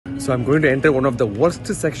So I'm going to enter one of the worst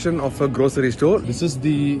section of a grocery store. This is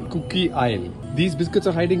the cookie aisle. These biscuits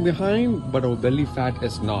are hiding behind, but our belly fat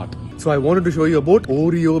is not. So I wanted to show you about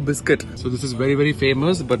Oreo biscuit. So this is very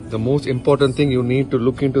famous, but the most important thing you need to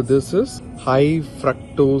look into this is high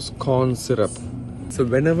fructose corn syrup. So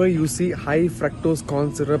whenever you see high fructose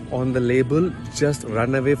corn syrup on the label, just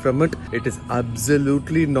run away from it. It is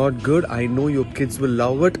absolutely not good. I know your kids will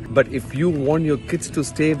love it, but if you want your kids to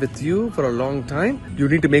stay with you for a long time, you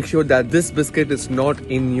need to make sure that this biscuit is not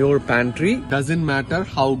in your pantry. Doesn't matter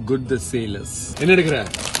how good the sale is.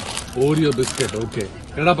 Oreo biscuit, okay.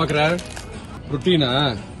 What is protein?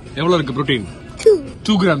 How much protein?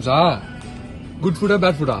 2 grams. Good food or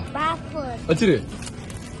bad food? Bad food.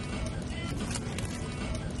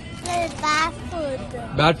 Bad food.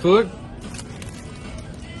 Bad food?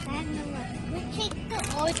 We take the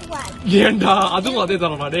old one. Yeah, that's what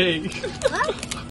they